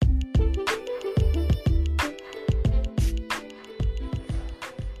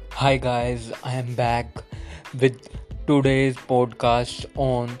Hi guys, I am back with today's podcast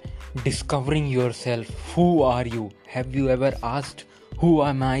on discovering yourself. Who are you? Have you ever asked who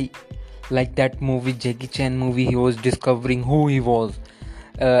am I? Like that movie, Jackie Chan movie, he was discovering who he was.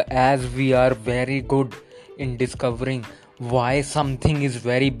 As we are very good in discovering why something is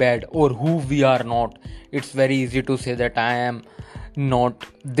very bad or who we are not, it's very easy to say that I am not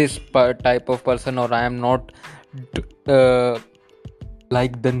this type of person or I am not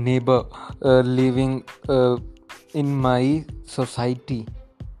like the neighbor living in my society,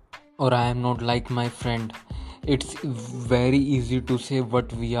 or I am not like my friend. It's very easy to say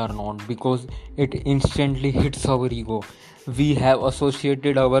what we are not because it instantly hits our ego. We have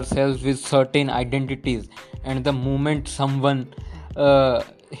associated ourselves with certain identities, and the moment someone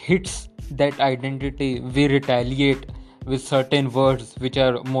hits that identity, we retaliate with certain words which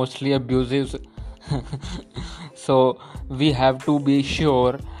are mostly abusive. So we have to be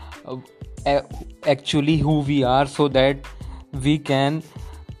sure uh, actually who we are so that we can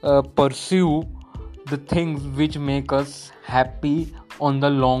pursue the things which make us happy on the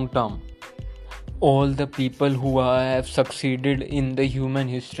long term. All the people who have succeeded in the human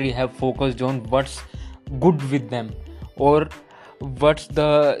history have focused on what's good with them or what's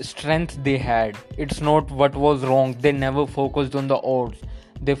the strength they had. It's not what was wrong. They never focused on the odds.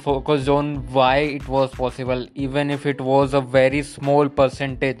 They focused on why it was possible. Even if it was a very small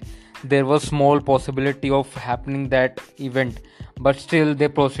percentage, there was small possibility of happening that event, but still they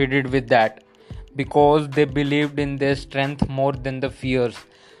proceeded with that because they believed in their strength more than the fears.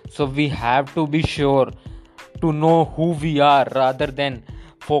 So we have to be sure to know who we are rather than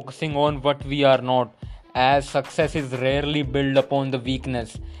focusing on what we are not, as success is rarely built upon the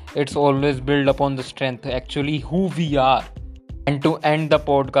weakness, it's always built upon the strength, actually who we are. And to end the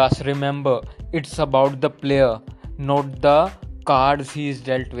podcast, remember, it's about the player, not the cards he is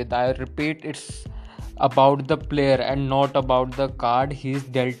dealt with. I repeat, it's about the player and not about the card he is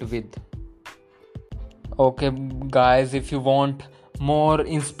dealt with. Okay, guys, if you want more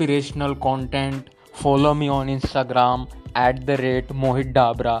inspirational content, follow me on Instagram at the rate Mohit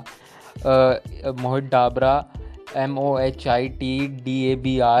Dabra. Mohit Dabra,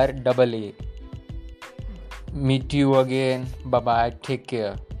 MOHITDABRAA. Meet you again. Bye bye. Take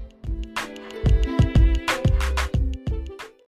care.